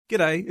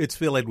G'day, it's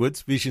Phil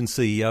Edwards, Vision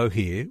CEO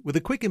here, with a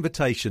quick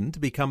invitation to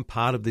become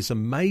part of this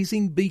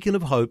amazing beacon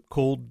of hope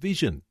called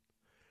Vision.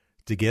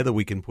 Together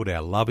we can put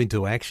our love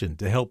into action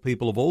to help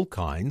people of all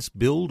kinds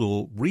build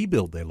or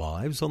rebuild their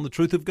lives on the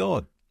truth of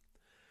God.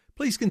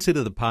 Please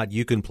consider the part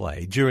you can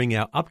play during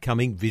our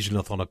upcoming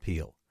Visionathon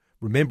appeal,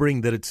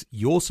 remembering that it's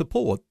your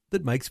support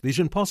that makes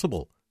Vision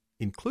possible,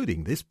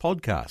 including this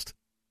podcast.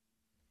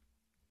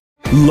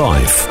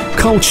 Life,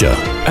 culture,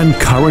 and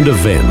current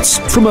events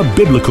from a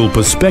biblical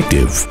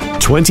perspective.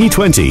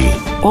 2020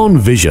 on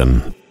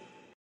Vision.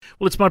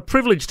 Well, it's my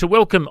privilege to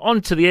welcome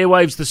onto the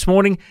airwaves this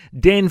morning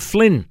Dan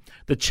Flynn,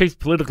 the Chief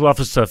Political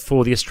Officer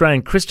for the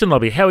Australian Christian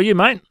Lobby. How are you,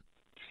 mate?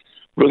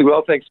 Really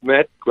well, thanks,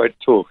 Matt. Great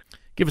to talk.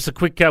 Give us a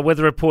quick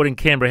weather report in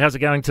Canberra. How's it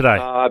going today?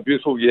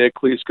 Beautiful,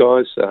 clear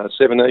skies,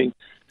 17,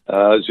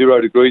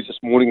 0 degrees this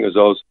morning as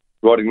I was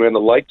riding around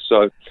the lake,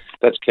 so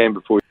that's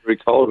Canberra for you, very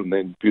cold, and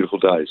then beautiful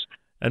days.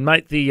 And,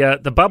 mate,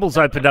 the bubble's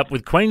opened up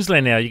with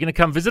Queensland now. You're going to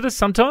come visit us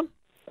sometime?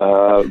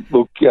 Anything's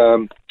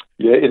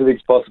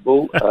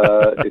possible.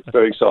 It's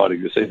very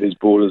exciting to see these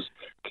borders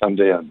come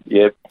down.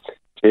 Tear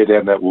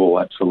down that wall,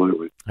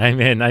 absolutely.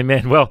 Amen,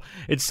 amen. Well,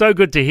 it's so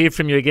good to hear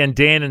from you again,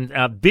 Dan.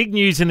 And big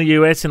news in the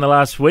US in the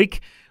last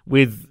week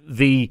with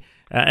the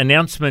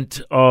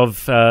announcement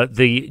of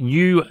the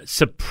new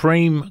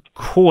Supreme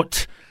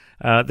Court.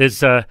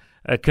 There's a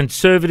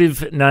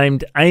Conservative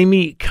named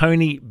Amy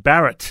Coney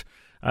Barrett,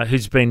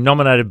 who's been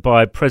nominated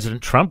by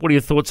President Trump. What are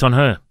your thoughts on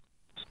her?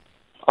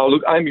 Oh,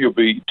 look, Amy will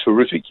be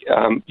terrific.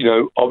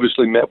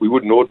 Obviously, Matt, we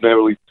wouldn't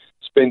ordinarily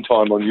spend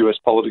time on US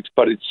politics,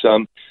 but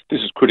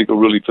this is critical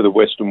really for the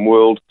Western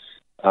world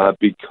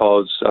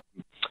because,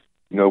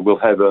 we'll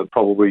have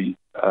probably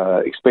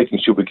expecting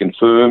she'll be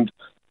confirmed.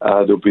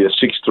 There'll be a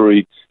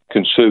 6-3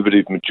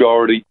 Conservative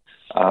majority.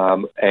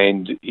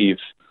 And if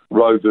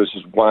Roe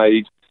versus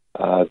Wade,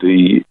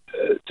 the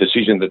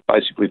decision that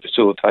basically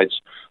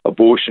facilitates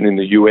abortion in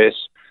the US,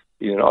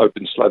 in an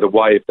open slate of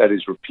way, if that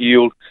is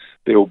repealed,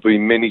 there will be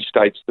many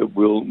states that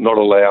will not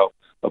allow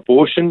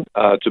abortion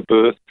to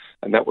birth,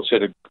 and that will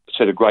set a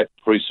great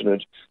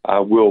precedent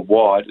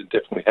worldwide and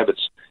definitely have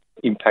its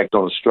impact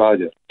on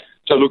Australia.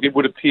 So, look, it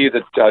would appear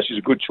that she's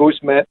a good choice,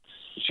 Matt.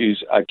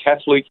 She's a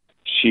Catholic.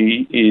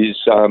 She is,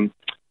 a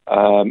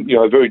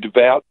very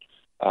devout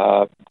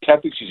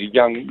Catholic. She's a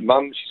young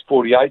mum. She's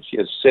 48. She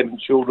has 7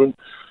 children,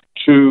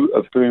 2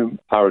 of whom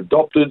are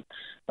adopted.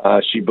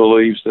 She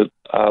believes that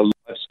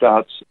life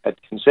starts at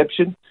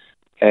conception,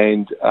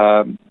 and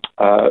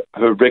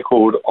her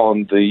record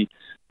on the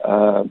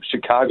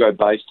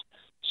Chicago-based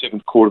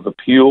 7th Court of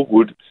Appeal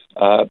would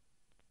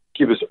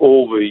give us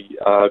all the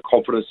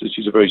confidence that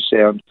she's a very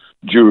sound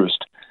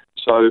jurist.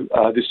 So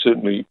this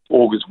certainly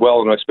augurs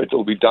well, and I expect it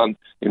will be done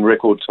in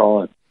record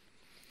time.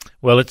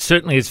 Well, it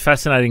certainly is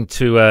fascinating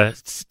to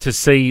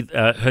see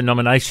her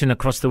nomination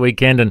across the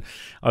weekend, and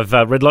I've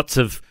read lots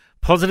of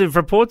positive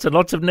reports and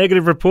lots of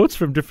negative reports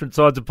from different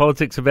sides of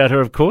politics about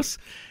her, of course.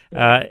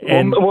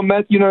 Well,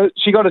 Matt,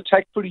 she got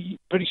attacked pretty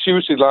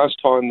seriously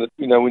last time that,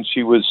 when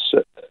she was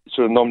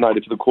sort of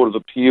nominated for the Court of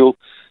Appeal.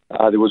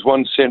 There was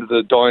one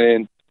Senator,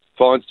 Dianne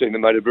Feinstein, that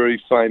made a very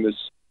famous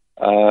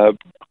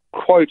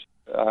quote,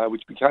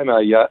 which became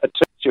a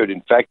T-shirt,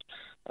 in fact.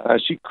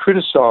 She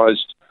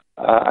criticised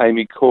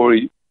Amy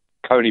Coney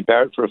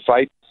Barrett for her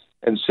faith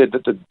and said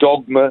that the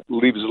dogma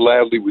lives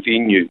loudly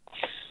within you,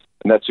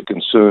 and that's a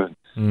concern.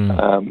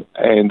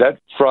 And that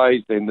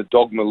phrase, then, the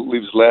dogma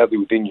lives loudly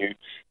within you,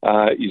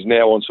 is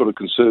now on sort of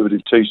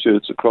conservative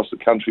T-shirts across the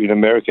country in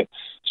America.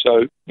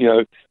 So,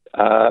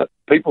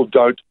 people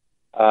don't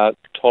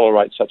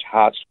tolerate such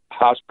harsh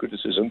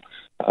criticism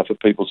for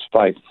people's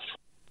faith.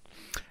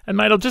 And,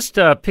 mate, I'll just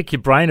pick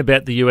your brain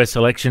about the US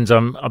elections.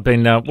 I've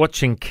been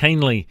watching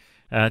keenly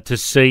to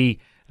see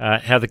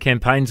how the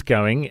campaign's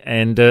going,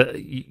 and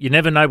you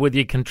never know whether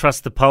you can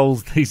trust the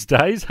polls these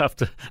days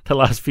after the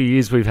last few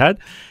years we've had.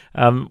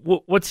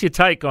 What's your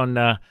take on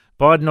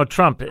Biden or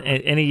Trump?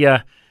 Any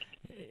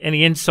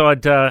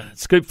inside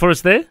scoop for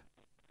us there?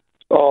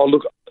 Oh,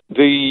 look,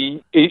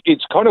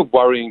 it's kind of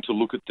worrying to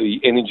look at the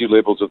energy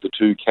levels of the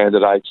two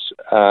candidates.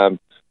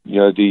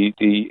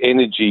 The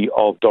energy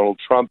of Donald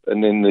Trump,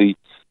 and then the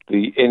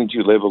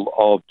energy level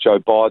of Joe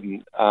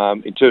Biden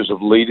in terms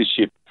of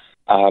leadership.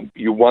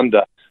 You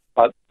wonder.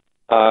 But,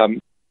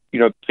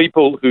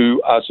 people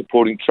who are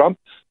supporting Trump,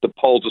 the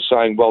polls are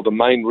saying, well, the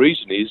main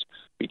reason is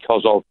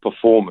because of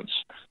performance,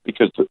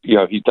 because,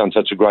 he's done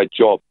such a great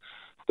job.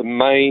 The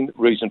main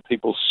reason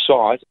people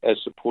cite as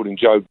supporting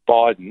Joe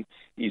Biden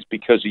is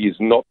because he is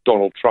not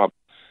Donald Trump.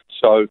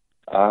 So,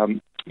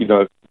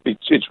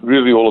 it's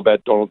really all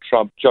about Donald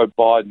Trump. Joe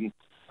Biden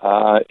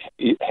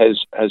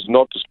has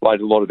not displayed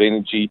a lot of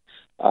energy,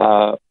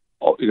 on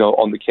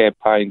the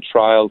campaign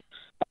trail,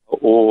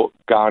 or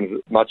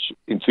garnered much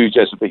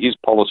enthusiasm for his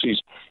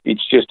policies.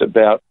 It's just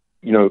about,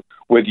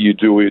 whether you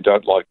do or you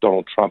don't like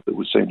Donald Trump, it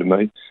would seem to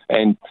me.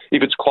 And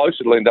if it's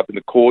close, it'll end up in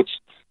the courts,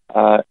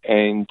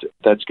 and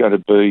that's going to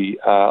be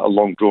a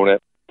long,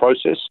 drawn-out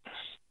process.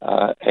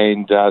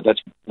 And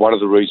that's one of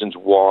the reasons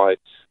why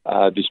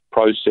this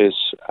process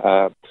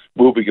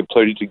will be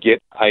completed to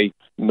get a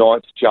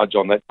ninth judge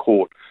on that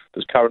court.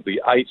 There's currently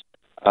 8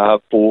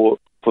 for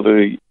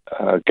the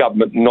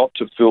government not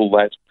to fill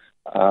that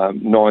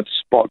ninth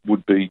spot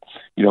would be,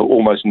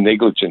 almost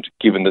negligent,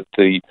 given that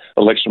the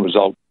election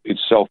result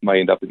itself may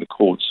end up in the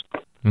courts.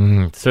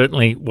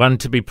 Certainly one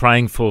to be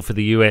praying for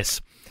the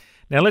US.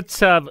 Now let's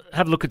have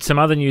a look at some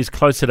other news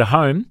closer to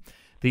home.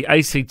 The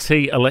ACT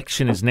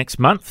election is next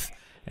month,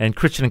 and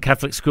Christian and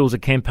Catholic schools are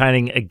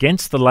campaigning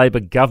against the Labor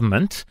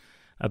government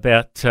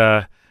about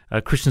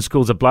Christian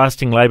schools are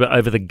blasting Labor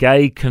over the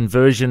gay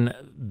conversion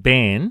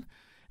ban,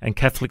 and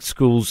Catholic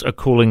schools are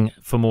calling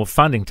for more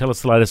funding. Tell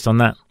us the latest on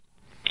that.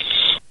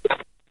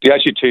 The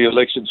ACT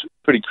election's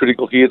pretty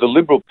critical here. The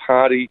Liberal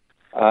Party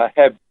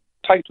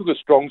took a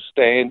strong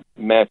stand,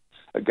 Matt,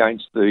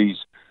 against these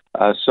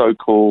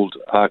so-called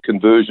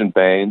conversion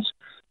bans,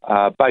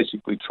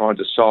 basically trying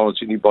to silence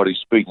anybody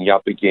speaking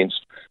up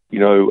against,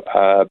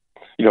 a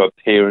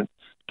parent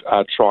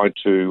trying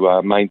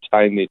to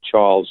maintain their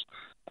child's,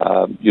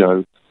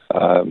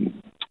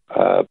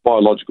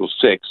 biological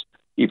sex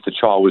if the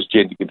child was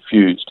gender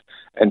confused.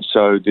 And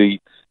so the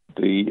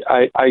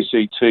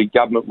ACT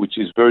government, which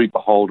is very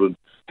beholden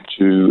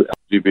to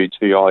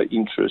LGBTI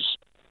interests,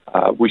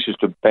 wishes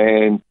to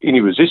ban any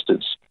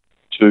resistance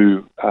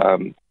to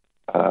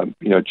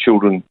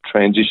children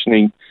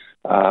transitioning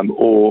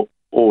or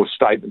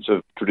statements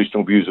of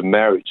traditional views of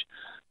marriage.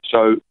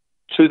 So,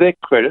 to their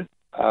credit,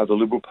 the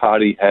Liberal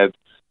Party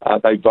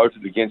they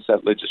voted against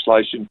that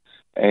legislation,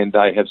 and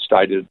they have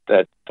stated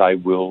that they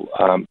will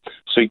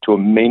seek to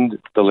amend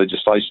the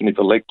legislation if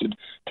elected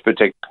to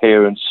protect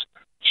parents,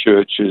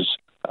 churches,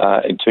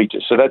 and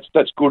teachers. So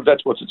that's good.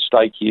 That's what's at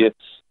stake here.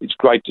 It's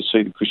great to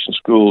see the Christian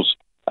schools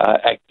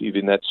active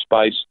in that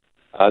space.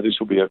 This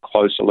will be a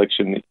close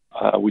election,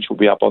 which will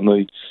be up on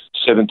the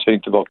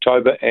 17th of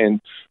October,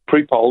 and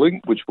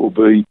pre-polling, which will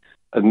be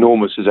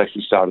enormous, has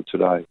actually started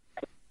today.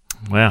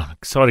 Wow,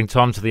 exciting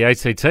time to the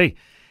ACT.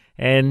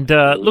 And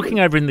looking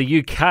over in the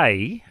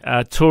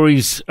UK,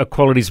 Tories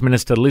Equalities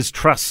Minister Liz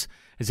Truss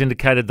has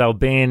indicated they'll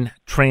ban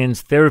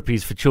trans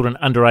therapies for children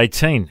under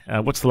 18.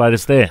 What's the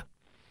latest there?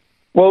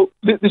 Well,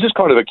 this is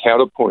kind of a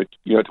counterpoint,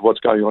 to what's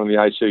going on in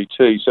the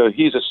ACT. So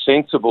here's a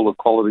sensible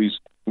equalities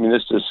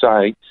minister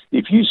saying,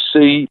 if you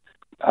see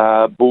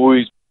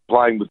boys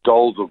playing with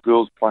dolls or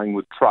girls playing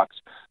with trucks,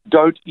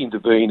 don't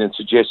intervene and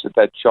suggest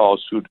that child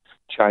should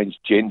change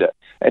gender.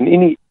 And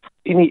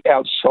any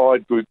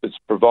outside group that's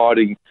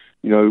providing,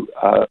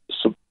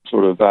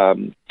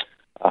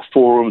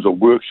 forums or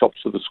workshops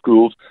for the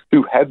schools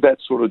who have that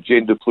sort of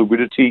gender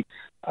fluidity,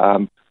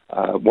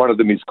 one of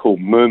them is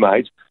called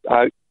Mermaids,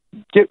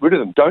 get rid of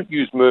them. Don't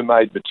use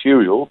mermaid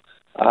material.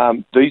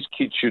 These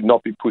kids should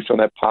not be pushed on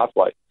that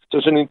pathway. So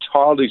it's an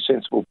entirely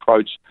sensible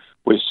approach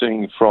we're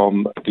seeing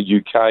from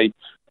the UK,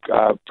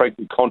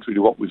 frankly, contrary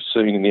to what we've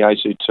seen in the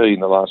ACT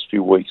in the last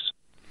few weeks.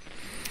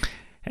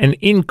 And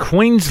in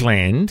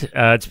Queensland,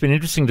 it's been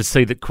interesting to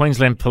see that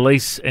Queensland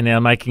Police are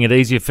now making it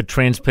easier for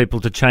trans people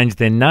to change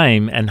their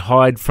name and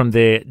hide from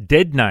their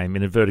dead name,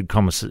 in inverted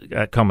commas.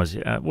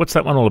 What's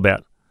that one all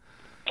about?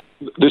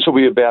 This will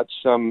be about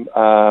some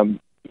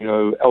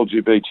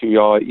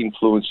LGBTI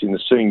influence in the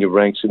senior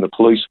ranks in the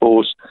police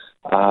force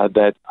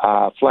that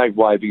are flag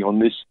waving on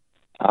this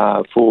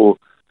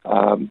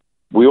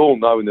we all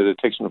know in the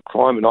detection of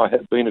crime, and I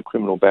have been a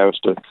criminal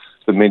barrister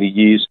for many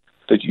years,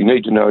 that you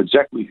need to know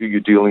exactly who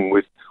you're dealing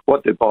with,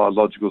 what their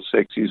biological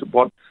sex is,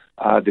 what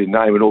their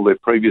name and all their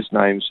previous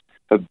names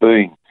have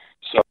been.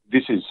 So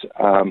this is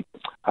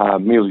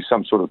merely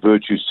some sort of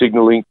virtue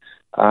signalling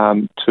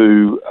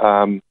to,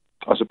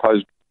 I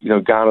suppose,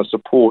 garner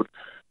support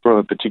from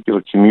a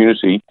particular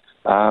community.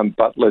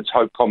 But let's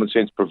hope common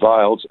sense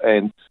prevails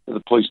and the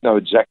police know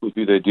exactly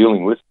who they're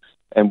dealing with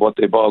and what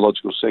their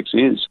biological sex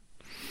is.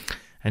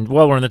 And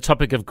while we're on the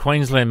topic of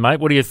Queensland, mate,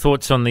 what are your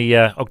thoughts on the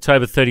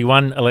October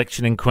 31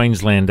 election in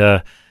Queensland?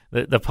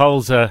 The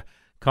polls are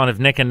kind of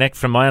neck and neck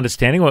from my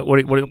understanding.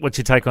 What's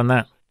your take on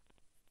that?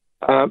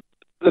 A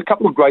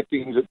couple of great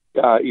things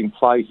in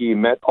play here,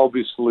 Matt.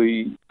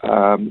 Obviously,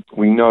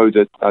 we know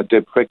that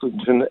Deb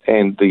Frecklington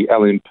and the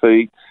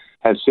LNP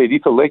have said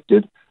if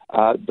elected,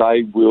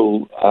 they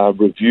will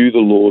review the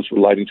laws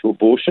relating to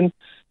abortion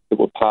that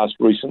were passed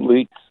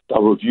recently.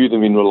 They'll review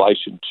them in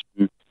relation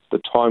to the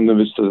time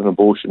limits that an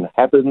abortion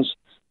happens.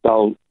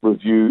 They'll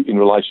review in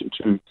relation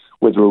to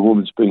whether a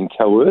woman's being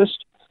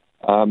coerced.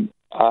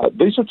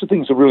 These sorts of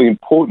things are really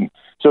important.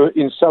 So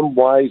in some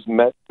ways,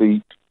 Matt,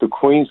 the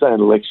Queensland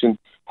election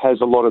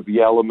has a lot of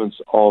the elements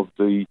of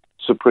the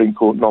Supreme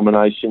Court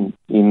nomination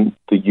in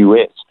the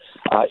US.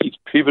 It's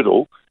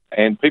pivotal,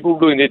 and people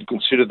really need to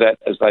consider that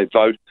as they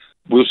vote.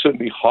 We'll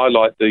certainly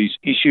highlight these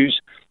issues.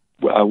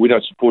 We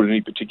don't support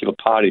any particular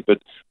party,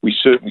 but we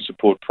certainly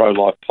support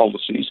pro-life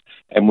policies,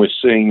 and we're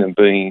seeing them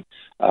being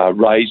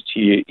raised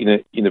here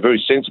in a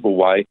very sensible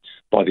way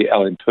by the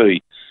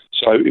LNP.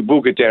 So it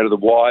will get down to the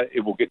wire.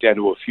 It will get down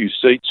to a few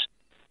seats,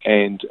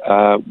 and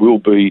we'll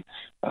be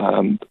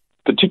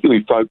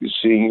particularly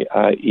focusing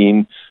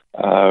in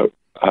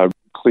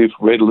Cliff,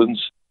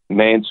 Redlands,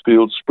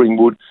 Mansfield,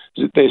 Springwood.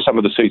 They're some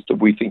of the seats that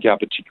we think are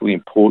particularly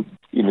important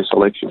in this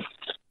election.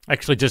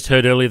 Actually, just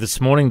heard earlier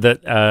this morning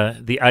that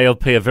the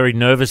ALP are very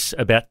nervous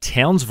about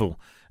Townsville.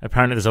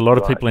 Apparently, there's a lot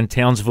of people in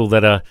Townsville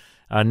that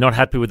are not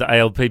happy with the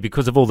ALP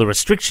because of all the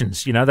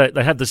restrictions. You know,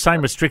 they have the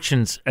same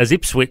restrictions as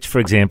Ipswich, for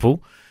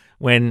example,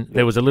 when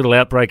there was a little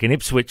outbreak in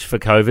Ipswich for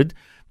COVID.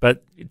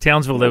 But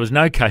Townsville, there was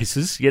no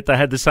cases, yet they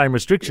had the same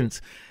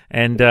restrictions.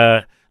 And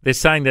they're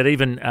saying that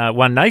even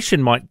One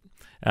Nation might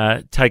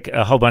take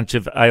a whole bunch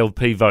of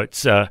ALP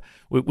votes.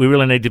 We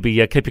really need to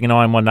be keeping an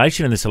eye on One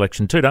Nation in this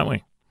election too, don't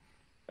we?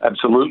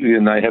 Absolutely,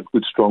 and they have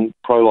good, strong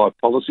pro-life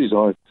policies.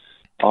 I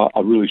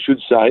really should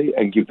say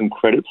and give them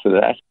credit for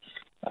that.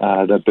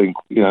 They've been,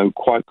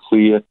 quite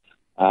clear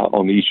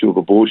on the issue of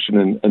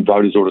abortion, and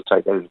voters ought to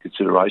take that into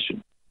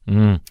consideration.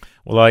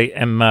 Well,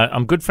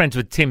 I'm good friends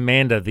with Tim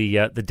Mander,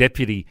 the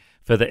deputy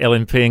for the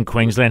LNP in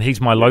Queensland. He's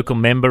my local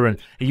member, and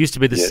he used to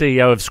be the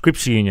CEO of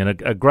Scripture Union,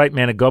 a great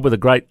man of God with a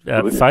great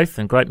faith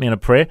and great man of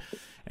prayer.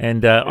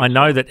 And I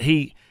know that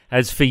he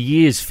has for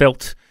years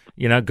felt,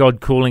 God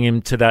calling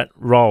him to that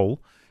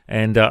role.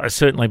 And I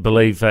certainly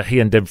believe he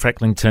and Deb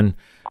Fracklington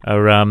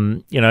are,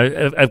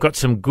 have got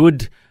some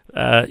good,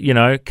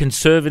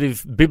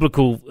 conservative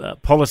biblical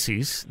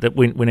policies that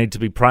we need to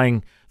be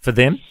praying for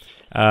them.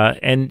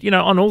 And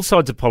on all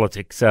sides of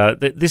politics,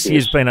 this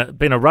year's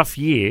been a rough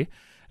year.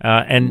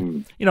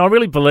 And I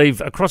really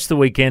believe across the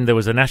weekend there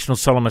was a National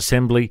Solemn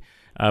Assembly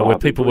where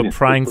people were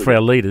praying for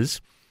our leaders.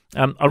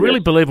 I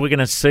really believe we're going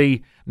to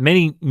see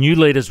many new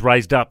leaders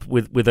raised up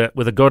with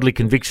a godly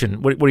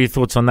conviction. What are your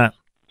thoughts on that?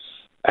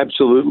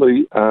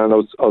 Absolutely, and I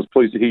was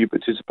pleased to hear you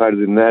participated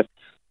in that.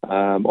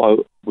 I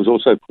was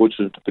also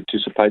fortunate to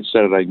participate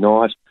Saturday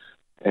night,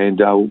 and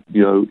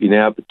in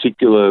our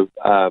particular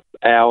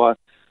hour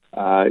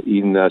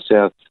in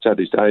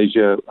Southeast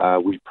Asia,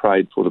 we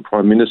prayed for the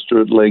Prime Minister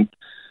at length.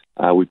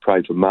 We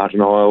prayed for Martin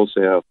Iles,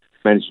 our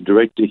Managing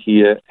Director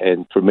here,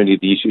 and for many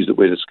of the issues that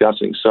we're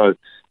discussing. So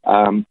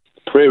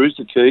prayer is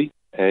the key,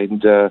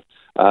 and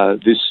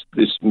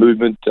this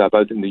movement,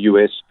 both in the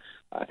US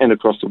and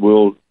across the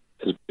world,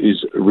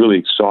 is really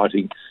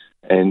exciting,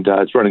 and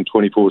it's running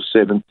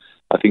 24/7,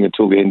 I think,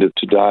 until the end of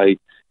today,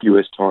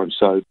 US time.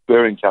 So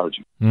very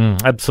encouraging.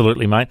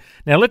 Absolutely, mate.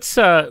 Now let's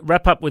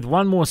wrap up with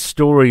one more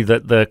story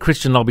that the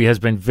Christian lobby has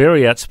been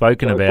very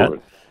outspoken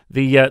about.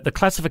 The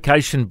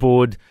Classification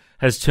Board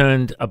has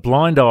turned a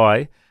blind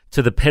eye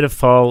to the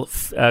pedophile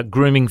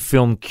grooming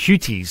film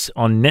Cuties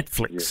on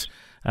Netflix. Yes.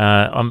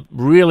 I'm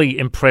really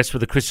impressed with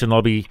the Christian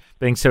lobby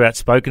being so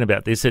outspoken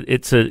about this.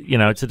 It's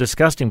a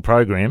disgusting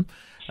program.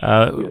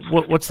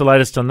 What's the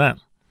latest on that?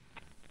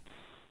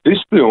 This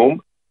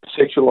film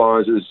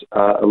sexualises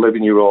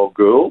 11-year-old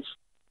girls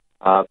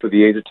for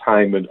the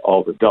entertainment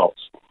of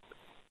adults.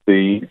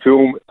 The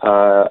film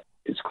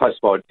is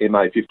classified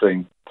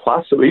MA15+,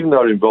 so even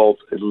though it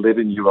involves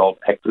 11-year-old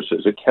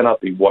actresses, it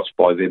cannot be watched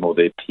by them or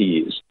their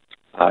peers.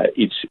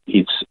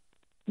 It's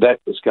that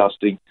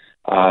disgusting.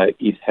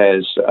 It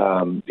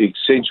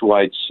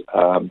accentuates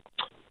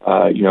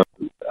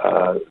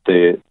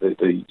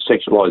the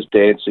sexualised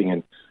dancing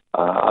and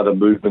other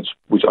movements,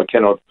 which I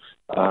cannot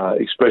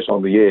express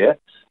on the air,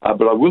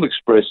 but I will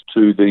express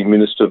to the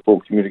Minister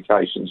for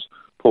Communications,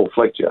 Paul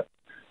Fletcher.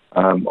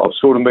 I've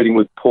sought a meeting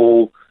with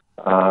Paul,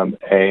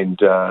 and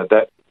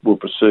that will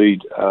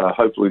proceed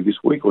hopefully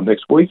this week or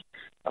next week,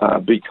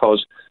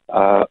 because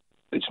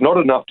it's not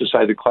enough to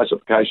say the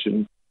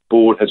Classification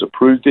Board has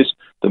approved this.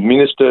 The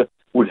Minister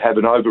would have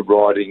an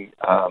overriding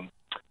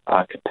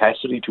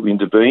capacity to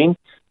intervene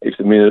if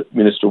the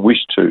Minister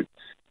wished to.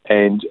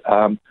 And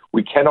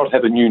we cannot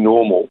have a new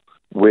normal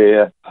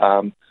where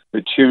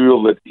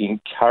material that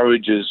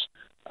encourages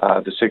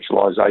the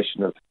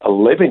sexualisation of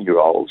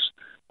 11-year-olds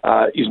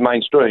is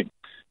mainstream.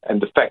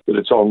 And the fact that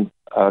it's on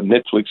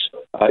Netflix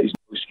is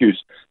no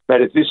excuse.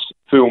 Matt, if this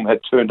film had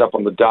turned up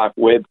on the dark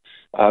web,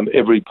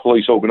 every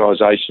police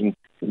organisation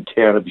in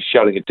town would be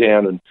shutting it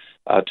down and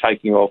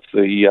taking off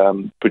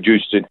the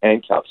producers in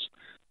handcuffs.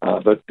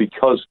 But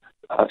because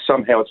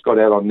somehow it's got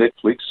out on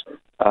Netflix,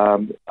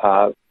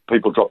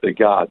 people drop their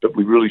guard. But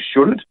we really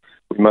shouldn't.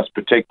 We must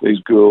protect these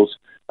girls.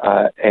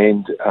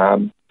 And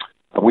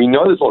we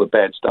know there's a lot of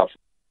bad stuff,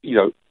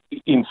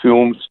 in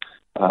films,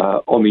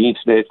 on the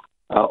internet,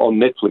 on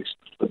Netflix.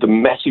 But the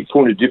massive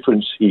point of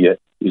difference here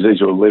is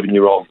these are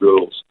 11-year-old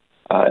girls,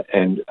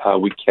 and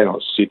we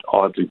cannot sit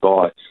idly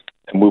by.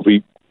 And we'll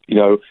be,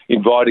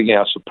 inviting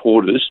our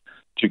supporters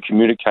to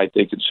communicate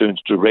their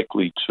concerns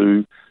directly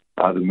to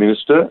the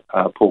Minister.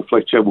 Paul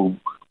Fletcher will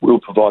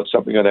provide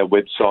something on our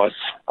website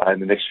in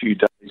the next few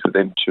days for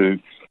them to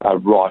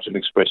write and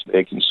express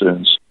their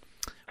concerns.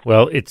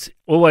 Well, it's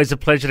always a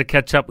pleasure to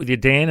catch up with you,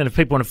 Dan. And if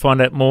people want to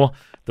find out more,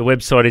 the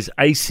website is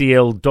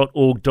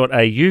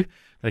acl.org.au.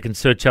 They can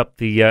search up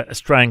the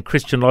Australian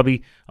Christian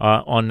Lobby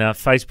on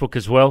Facebook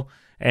as well.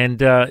 And,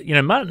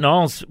 Martin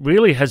Iles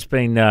really has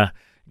been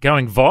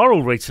going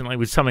viral recently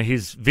with some of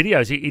his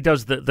videos. He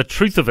does the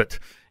truth of it.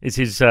 Is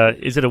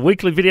it a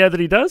weekly video that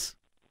he does?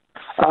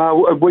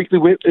 A weekly,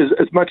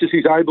 as much as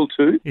he's able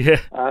to. Yeah.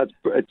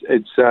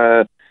 It's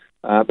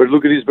But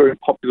look, it is very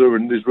popular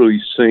and is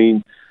really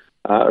seen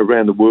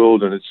around the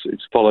world, and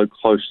it's followed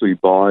closely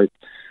by,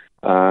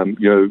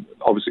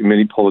 obviously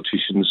many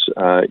politicians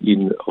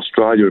in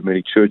Australia and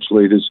many church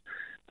leaders.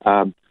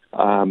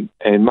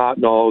 And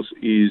Martyn Iles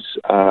is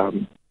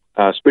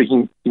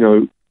speaking,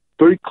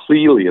 very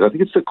clearly, and I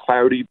think it's the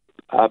clarity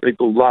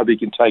people love. He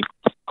can take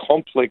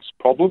complex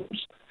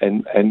problems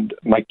and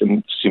make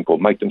them simple,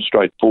 make them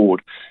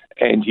straightforward.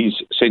 And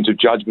his sense of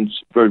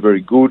judgment's very,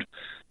 very good,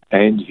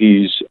 and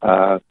his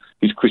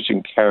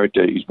Christian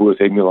character is worth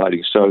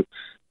emulating. So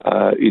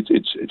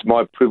it's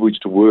my privilege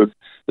to work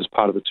as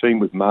part of a team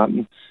with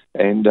Martyn,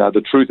 and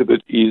the truth of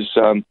it is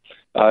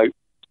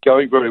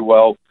going very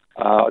well.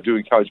 I do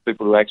encourage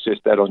people to access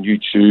that on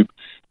YouTube,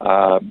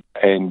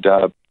 and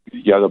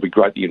they'll be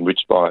greatly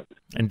enriched by it.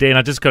 And Dan,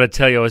 I just got to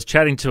tell you, I was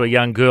chatting to a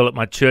young girl at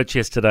my church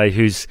yesterday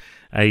who's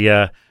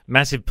a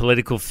massive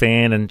political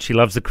fan, and she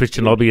loves the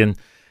Christian lobby, and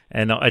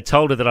I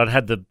told her that I'd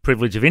had the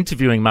privilege of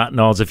interviewing Martyn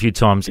Iles a few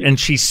times, and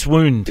she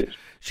swooned. Yes.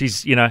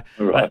 She's,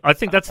 right. I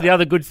think that's the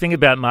other good thing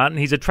about Martyn.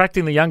 He's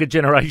attracting the younger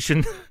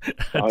generation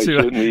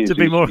to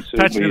be more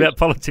passionate about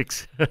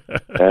politics.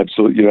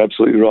 Absolutely, you're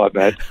absolutely right,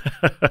 Matt.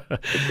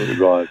 Absolutely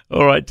right.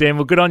 All right, Dan.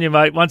 Well, good on you,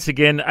 mate. Once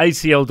again,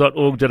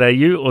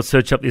 acl.org.au, or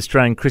search up the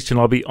Australian Christian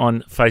Lobby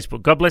on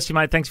Facebook. God bless you,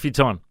 mate. Thanks for your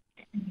time.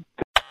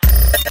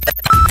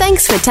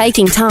 Thanks for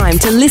taking time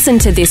to listen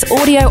to this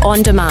audio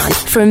on demand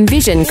from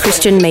Vision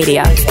Christian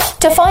Media.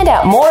 To find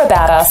out more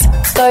about us,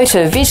 go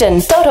to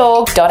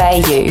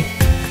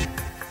vision.org.au.